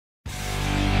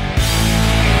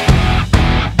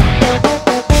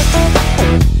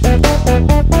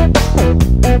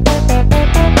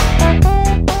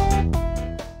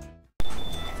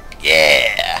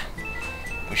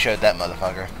showed that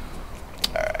motherfucker.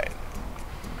 Alright.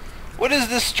 What is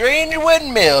this strange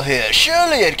windmill here?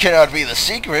 Surely it cannot be the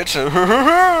secret. Sorry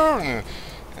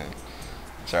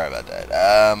about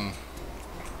that.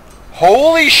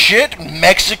 Holy shit,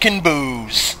 Mexican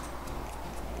booze.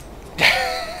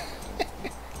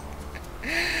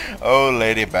 Oh,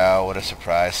 Lady Bow, what a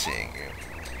surprise seeing you.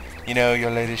 You know,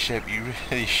 your ladyship, you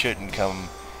really shouldn't come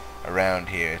around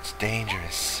here. It's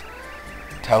dangerous.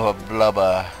 Tubba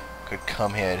Blubba could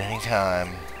come here at any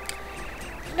time.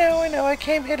 No, I know. I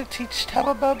came here to teach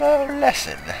Tubba Blubba a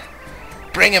lesson.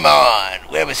 Bring him on.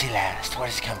 Where was he last? What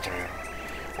has he come through?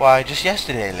 Why, just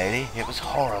yesterday, lady. It was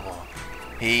horrible.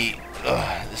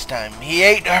 This time, he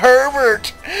ate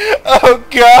Herbert. Oh,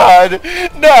 God.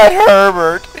 Not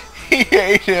Herbert. He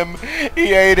ate him.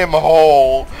 He ate him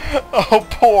whole. Oh,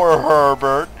 poor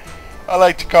Herbert. I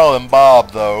like to call him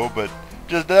Bob, though, but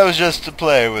that was just to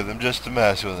play with him, just to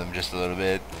mess with him just a little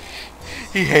bit.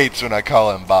 He hates when I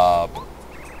call him Bob.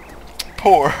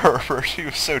 Poor Herbert. He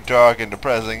was so dark and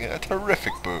depressing. A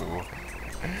terrific boo.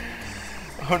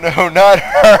 Oh, no, not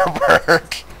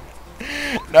Herbert.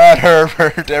 Not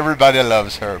Herbert. Everybody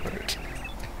loves Herbert.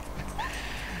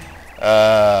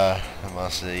 I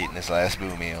must have eaten his last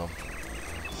boo meal.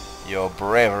 Your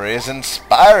bravery is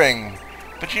inspiring.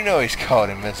 But you know he's called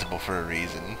invincible for a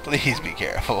reason. Please be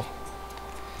careful.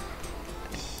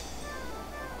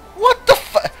 What the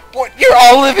fuck? What? You're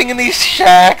all living in these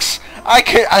shacks?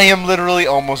 I am literally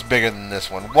almost bigger than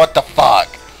this one. What the fuck?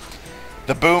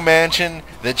 The Boo Mansion,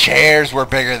 the chairs were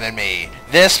bigger than me.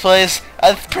 This place,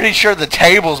 I'm pretty sure the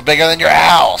table's bigger than your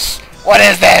house. What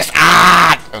is this?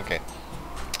 Ah! Okay.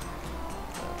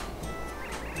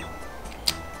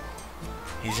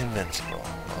 He's invincible.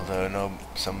 Although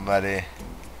somebody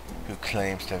who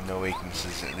claims to have no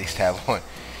weaknesses at least have one.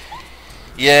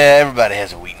 Yeah, everybody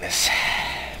has a weakness.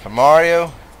 For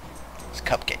Mario, it's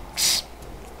cupcakes.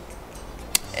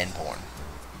 And porn.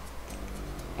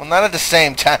 Well, not at the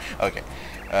same time. Okay.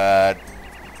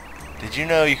 Did you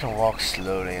know you can walk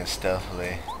slowly and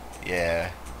stealthily?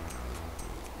 Yeah.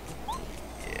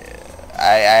 Yeah.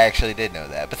 I actually did know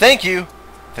that. But thank you.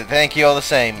 Thank you all the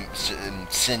same,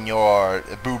 Senor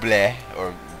Buble,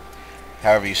 or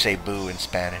however you say boo in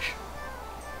Spanish.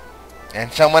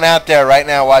 And someone out there right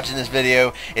now watching this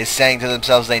video is saying to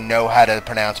themselves they know how to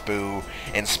pronounce boo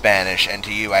in Spanish, and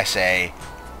to you I say,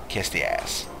 kiss the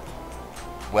ass.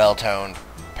 Well-toned,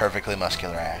 perfectly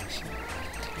muscular ass.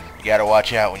 You gotta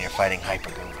watch out when you're fighting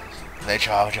hypergoons. They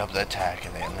charge up the attack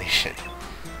and they unleash it.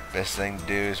 Best thing to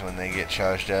do is when they get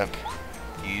charged up,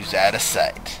 use out of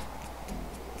sight.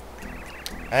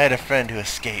 I had a friend who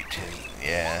escaped him.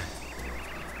 Yeah.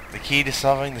 The key to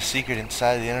solving the secret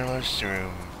inside the innermost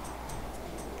room.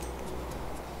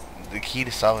 The key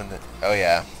to solving the... Oh,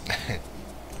 yeah.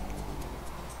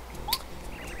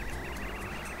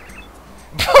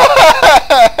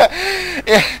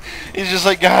 Yeah. He's just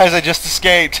like, guys, I just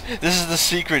escaped. This is the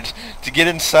secret. To get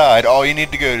inside, all you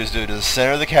need to go is to the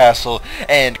center of the castle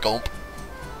and gulp.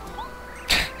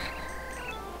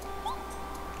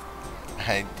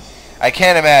 I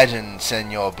can't imagine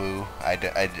Senor Boo.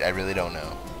 I really don't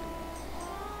know.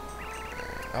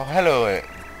 Oh, hello,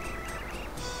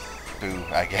 Boo,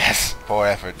 I guess. Poor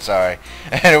effort, sorry.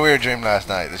 I had a weird dream last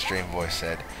night, this dream voice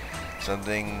said.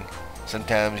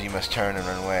 Sometimes you must turn and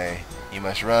run away. You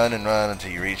must run and run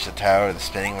until you reach the tower of the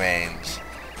spinning reins.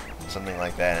 Something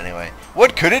like that, anyway.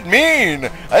 What could it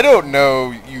mean? I don't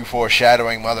know, you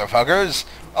foreshadowing motherfuckers.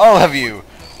 All of you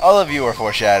are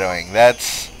foreshadowing.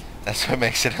 That's what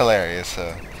makes it hilarious.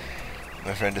 So,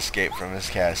 my friend escaped from his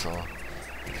castle.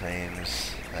 He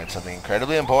claims I had something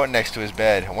incredibly important next to his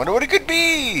bed. I wonder what it could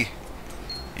be.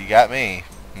 You got me.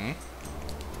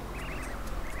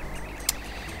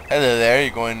 Hello there.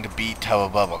 You're going to beat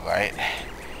Tubba Blubba, right?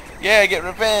 Yeah, get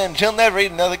revenge. He'll never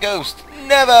eat another ghost.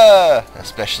 Never.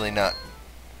 Especially not.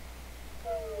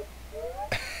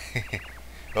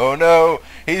 Oh no,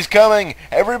 he's coming.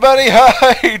 Everybody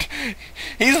hide.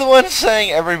 He's the one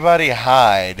saying everybody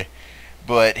hide.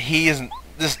 But he isn't.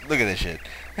 Look at this shit.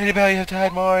 Anybody, you have to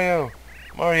hide, Mario.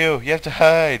 Mario, you have to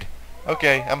hide.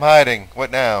 Okay, I'm hiding.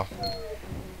 What now?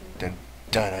 Dun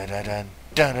dun dun dun dun.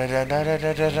 Dun, dun, dun, dun, dun,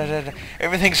 dun, dun, dun, dun.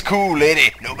 Everything's cool,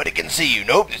 lady. Nobody can see you.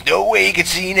 Nope, there's no way you can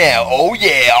see you now. Oh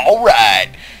yeah,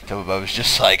 alright. Tubba Blubba's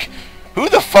just like, who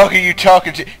the fuck are you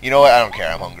talking to? You know what? I don't care.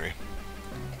 I'm hungry.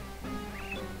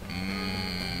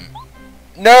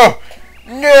 No!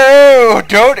 No!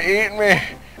 Don't eat me!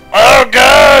 Oh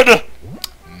god!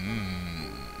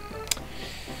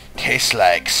 Tastes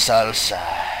like salsa.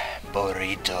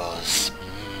 Burritos.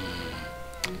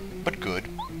 But good.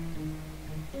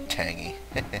 Tangy.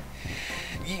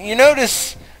 You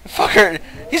notice Fucker,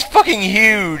 he's fucking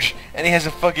huge, and he has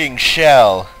a fucking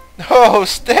shell. Oh,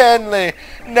 Stanley!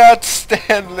 Not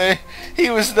Stanley! He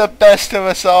was the best of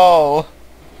us all!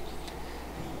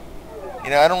 You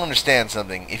know, I don't understand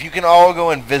something. If you can all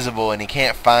go invisible and he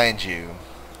can't find you,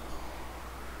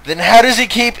 then how does he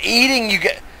keep eating you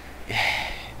guys?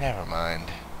 Never mind.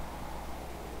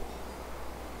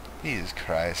 Jesus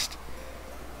Christ.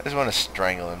 I just want to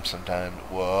strangle him sometime.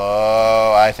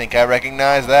 Whoa, I think I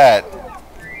recognize that.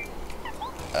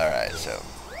 Alright, so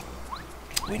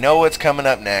we know what's coming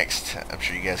up next. I'm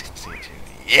sure you guys can see it too.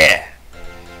 Yeah!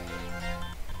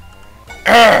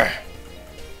 Urgh!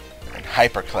 And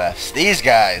hyperclefts. These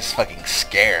guys fucking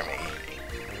scare me.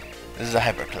 This is a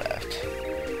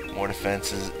hypercleft. More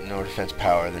defenses, no defense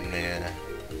power than man.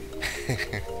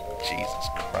 Jesus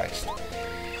Christ.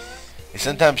 They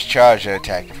sometimes charge their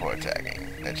attack before attacking.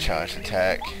 That charged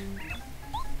attack.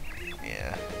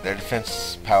 Yeah. Their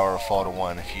defense power will fall to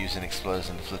 1 if you use an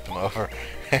explosion to flip them over.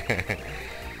 Yeah.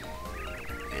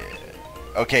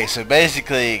 Okay, so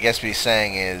basically, I guess what he's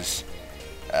saying is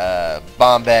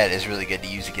Bombette is really good to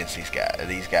use against these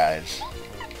guys.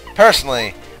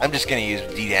 Personally, I'm just gonna use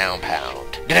D-down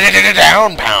pound.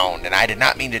 Down pound! And I did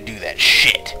not mean to do that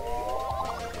shit.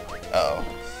 Uh-oh.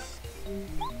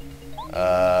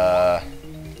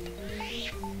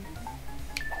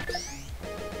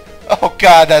 Oh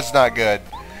god, that's not good.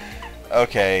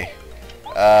 Okay.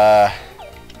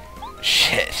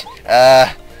 Shit.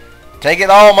 Take it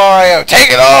all, Mario! Take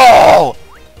it all!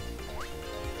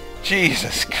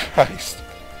 Jesus Christ.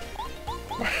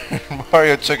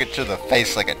 Mario took it to the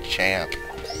face like a champ.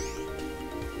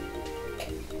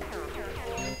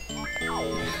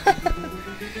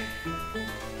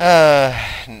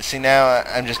 See, now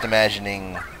I'm just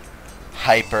imagining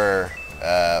hyper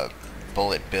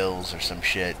bullet bills or some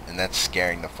shit, and that's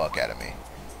scaring the fuck out of me.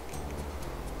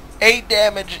 8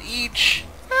 damage each.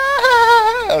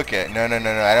 Okay, no,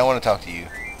 I don't want to talk to you.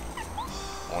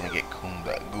 I want to get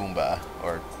Goomba,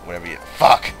 or whatever you...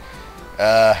 Fuck!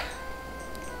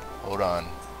 Hold on.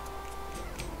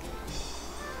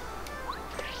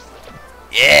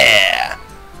 Yeah!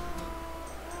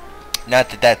 Not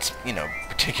that that's, you know,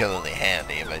 particularly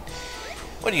handy, but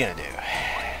what are you gonna do?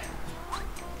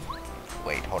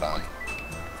 Wait, hold on.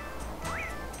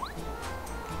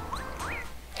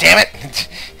 Damn it!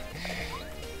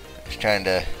 Just trying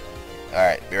to...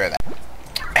 Alright, be right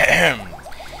back.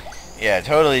 Yeah,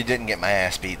 totally didn't get my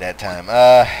ass beat that time.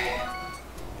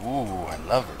 Ooh, I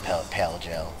love Repel Pale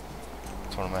Gel.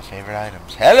 It's one of my favorite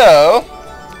items. Hello!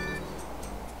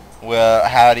 Well,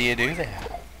 how do you do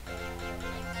that?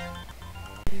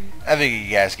 I figure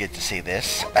you guys get to see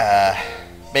this.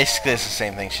 Basically it's the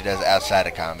same thing she does outside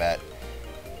of combat.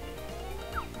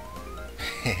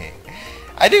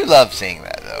 I do love seeing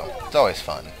that though. It's always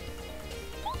fun.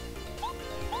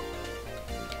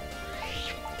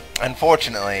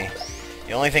 Unfortunately,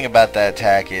 the only thing about that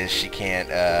attack is she can't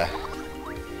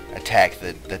attack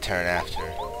the turn after.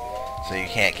 So you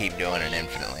can't keep doing it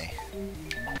infinitely.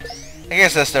 I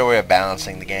guess that's their way of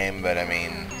balancing the game, but I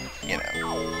mean, you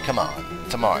know, come on.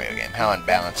 It's a Mario game. How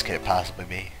unbalanced could it possibly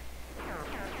be?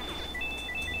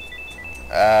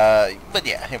 But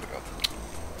yeah, here we go.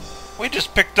 We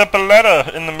just picked up a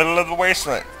letter in the middle of the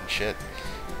wasteland. Shit.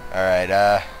 Alright,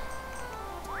 I'm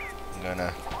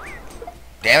gonna...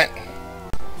 Damn it!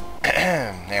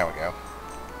 There we go.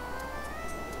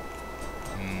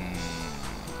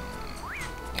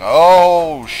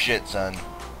 Oh, shit, son.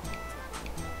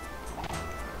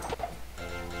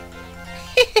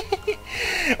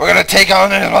 We're gonna take on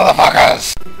these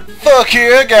motherfuckers! Fuck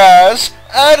yeah, guys!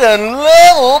 I done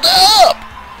leveled up!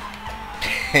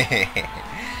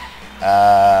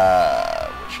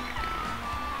 What should we do?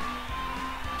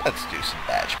 Let's do some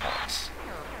badge points.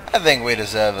 I think we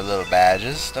deserve a little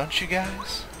badges, don't you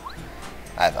guys?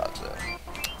 I thought so.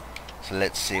 So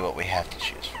let's see what we have to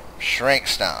choose from. Shrink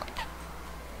Stomp.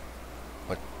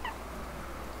 What?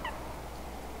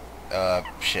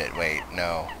 Shit, wait,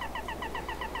 no.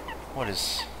 What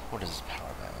is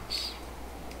power bounce?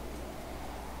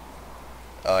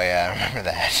 Oh yeah, I remember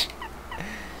that.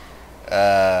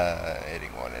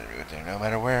 Hitting one enemy with there, no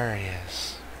matter where he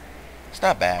is. It's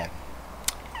not bad.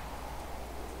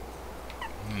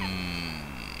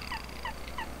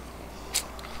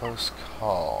 Close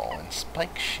call and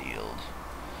spike shield.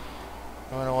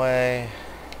 Run away.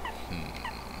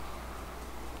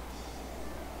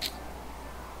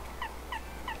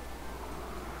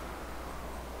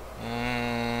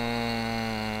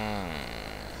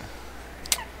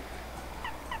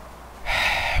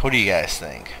 What do you guys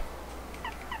think?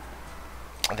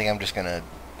 I think I'm just gonna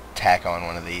tack on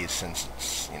one of these since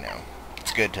it's, you know,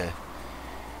 it's good to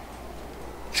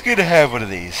It's good to have one of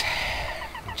these,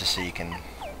 just so you can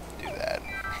do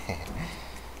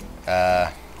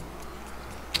that.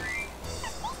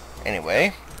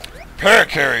 Anyway,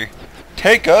 Parakarry,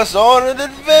 take us on an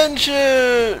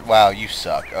adventure! Wow, you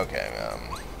suck. Okay,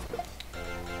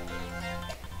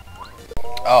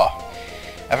 oh,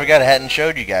 I forgot I hadn't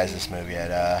showed you guys this move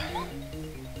yet. I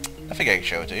think I can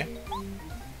show it to you.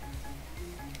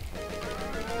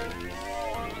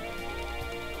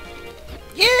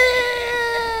 Yeah!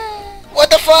 What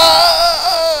the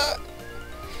fuck?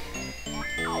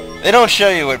 They don't show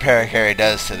you what Parakarry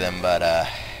does to them, but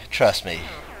trust me,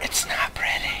 it's not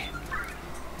pretty.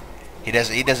 He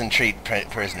doesn't treat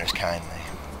prisoners kindly.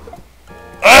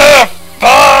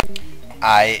 Fuck!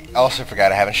 I also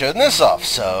forgot I haven't shown this off,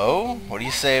 so what do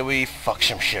you say we fuck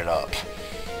some shit up?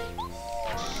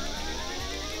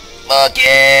 Fuck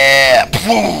yeah!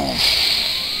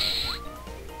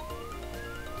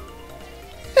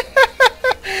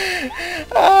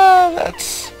 Ah,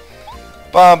 that's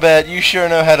Bombette. You sure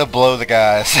know how to blow the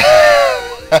guys.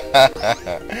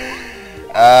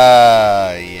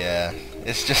 Yeah.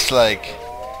 It's just like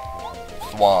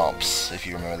thwomps, if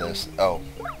you remember this. Oh.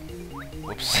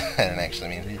 Whoops. I didn't actually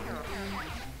mean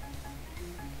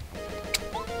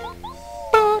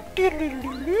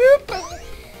it.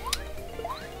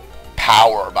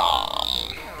 Power bomb.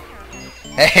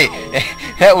 Hey,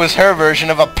 that was her version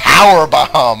of a power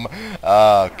bomb.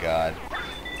 Oh god.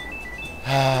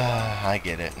 I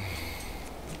get it.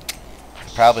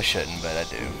 Probably shouldn't, but I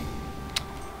do.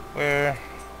 Where?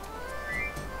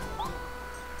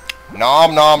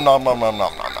 Nom nom nom nom nom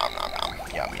nom nom nom nom nom.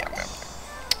 Yum yum yum.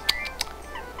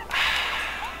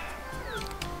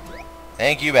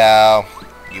 Thank you, Bow.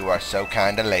 You are so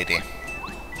kind a lady.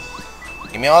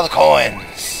 Give me all the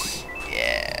coins.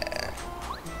 Yeah.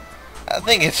 I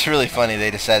think it's really funny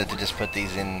they decided to just put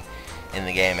these in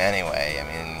the game anyway. I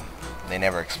mean, they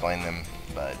never explain them,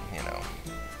 but you know.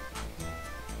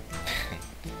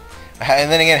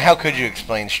 And then again, how could you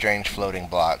explain strange floating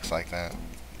blocks like that?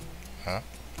 Huh?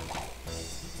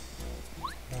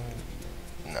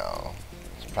 No.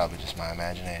 It's probably just my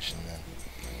imagination then.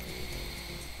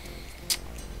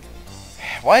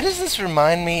 Why does this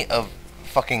remind me of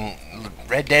fucking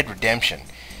Red Dead Redemption?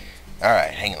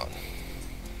 Alright, hang on.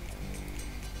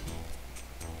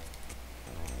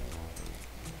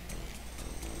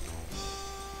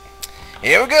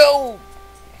 Here we go!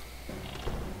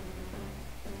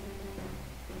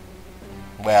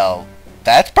 Well,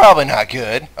 that's probably not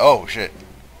good. Oh, shit.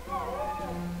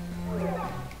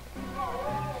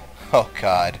 Oh,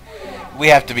 God. We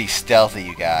have to be stealthy,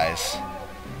 you guys.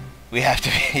 We have to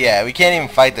be... Yeah, we can't even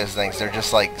fight those things. They're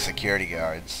just like security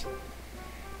guards.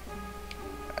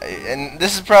 And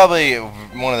this is probably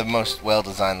one of the most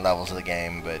well-designed levels of the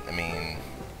game, but, I mean,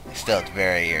 still, it's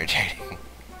very irritating.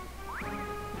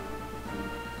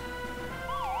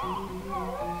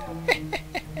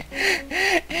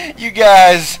 You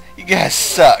guys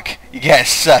suck. You guys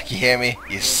suck, you hear me?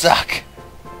 You suck.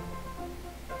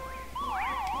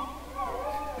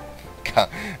 Okay,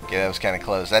 that was kind of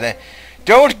close.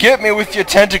 Don't get me with your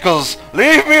tentacles.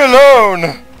 Leave me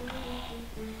alone.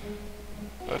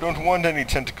 I don't want any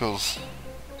tentacles.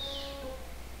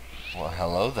 Well,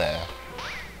 hello there.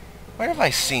 Where have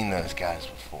I seen those guys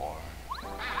before?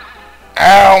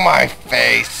 Ow, my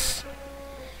face.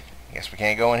 Guess we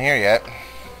can't go in here yet.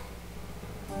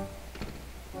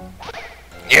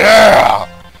 Yeah!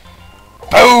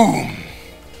 Boom!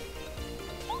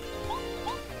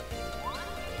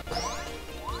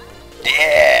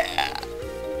 Yeah!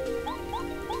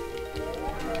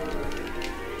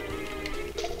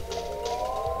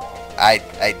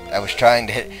 I was trying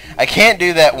to hit... I can't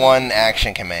do that one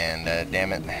action command,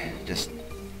 damn it. Just...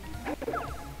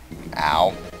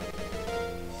 Ow.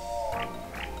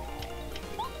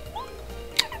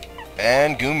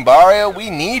 And Goombaria, we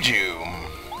need you.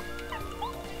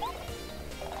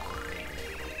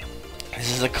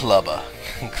 This is a Clubba.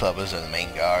 Clubbas are the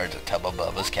main guards at Tubba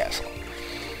Blubba's castle.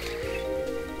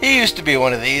 He used to be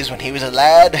one of these when he was a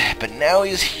lad, but now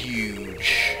he's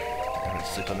huge. And would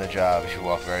slip on the job if you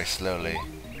walk very slowly.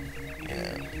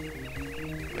 Yeah.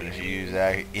 But if you use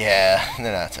that, yeah,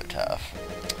 they're not so tough.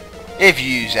 If you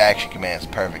use action commands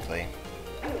perfectly.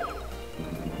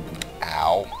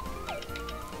 Ow.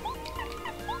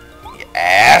 You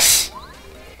ass!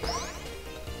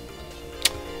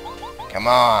 Come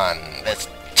on, let's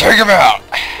take him out!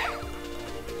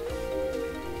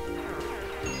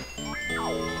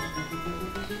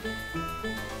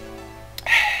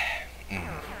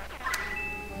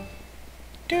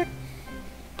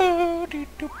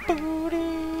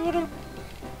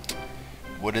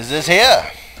 What is this here?